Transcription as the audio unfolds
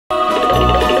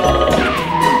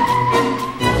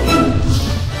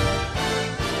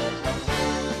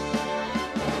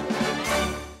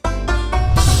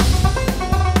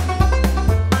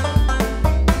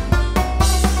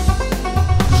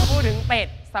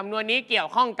ำนวนนี้เกี่ยว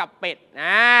ข้องกับเป็ด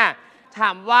ถ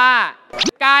ามว่า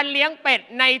การเลี้ยงเป็ด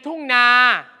ในทุ่งนา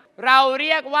เราเ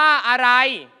รียกว่าอะไร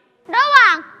ระหว่า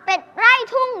งเป็ดไล่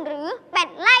ทุ่งหรือเป็ด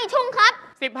ไล่ทุ่งครับ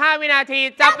15 วินาที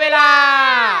จับเวลา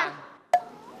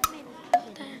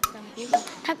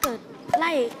ถ้าเกิดไ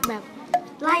ล่แบบ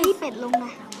ไล่เป็ดลงน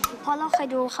ะเพราะเราเคย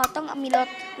ดูเขาต้องมีรถ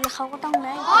แล้วเขาก็ต้องไ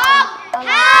ด้5 4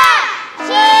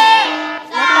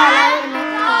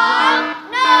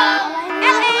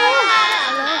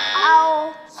 เอา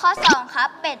ข้อ2ครับ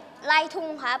เป็ดไล่ทุ่ง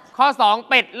ครับข้อ2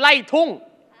เป็ดไล่ทุ่ง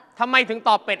ทำไมถึงต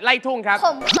อบเป็ดไล่ทุ่งครับผ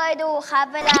มเคยดูครับ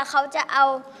เวลาเขาจะเอา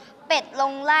เป็ดล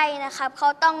งไล่นะครับเขา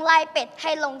ต้องไล่เป็ดใ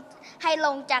ห้ล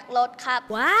งจากรถครับ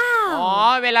ว้า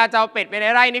วเวลาจะเอาเป็ดไปใน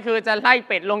ไร่นี่คือจะไล่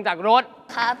เป็ดลงจากรถ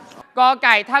ครับกอไ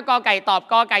ก่ถ้ากอไก่ตอบ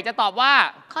กอไก่จะตอบว่า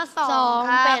ข้อ2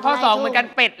ข้อ2เหมือนกัน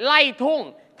เป็ดไล่ทุ่ง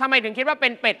ทำไมถึงคิดว่าเป็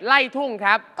นเป็ดไล่ทุ่งค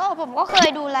รับก็ผมก็เคย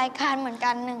ดูรายการเหมือน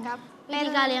กันหนึ่งครับวิ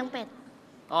ธีการเลี้ยงเป็ด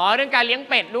เรื่องการเลี้ยง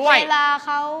เป็ดด้วยเวลา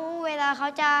เขา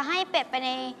จะให้เป็ดไปใ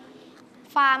น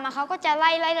ฟาร์มเขาก็จะไ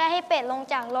ล่ให้เป็ดลง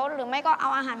จากรถหรือไม่ก็เอา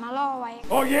อาหารมาล่อไว้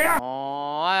โอ้ย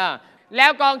แล้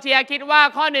วกองเชียร์คิดว่า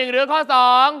ข้อ1หรือข้อ2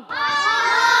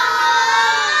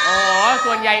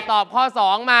ส่วนใหญ่ตอบข้อ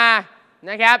2มา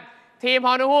นะครับทีมพ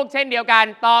อนุฮูกเช่นเดียวกัน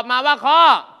ตอบมาว่าข้อ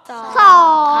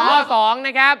2น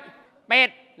ะครับเป็ด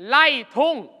ไล่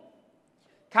ทุ่ง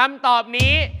คำตอบ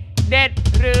นี้เด็ด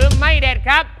หรือไม่เด็ดค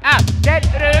รับเด็ด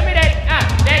หรือไม่เด็ด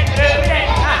เด็ดหรือไม่เด็ด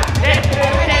เด็ดหรื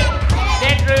อไม่เด็ดเ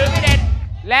ด็ดหรือไม่เด็ด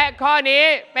และข้อนี้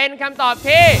เป็นคำตอบ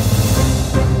ที่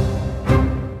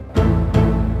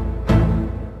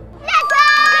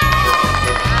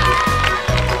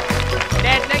เ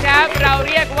ด็ดนะครับเรา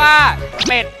เรียกว่า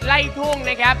เป็ดไล่ทุ่ง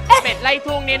นะครับเป็ดไล่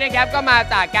ทุ่งนี้นะครับก็มา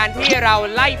จากการที่เรา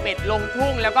ไล่เป็ดลงทุ่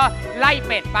งแล้วก็ไล่เ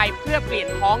ป็ดไปเพื่อเปลี่ยน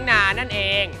ท้องนานั่นเอ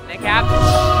งนะครับ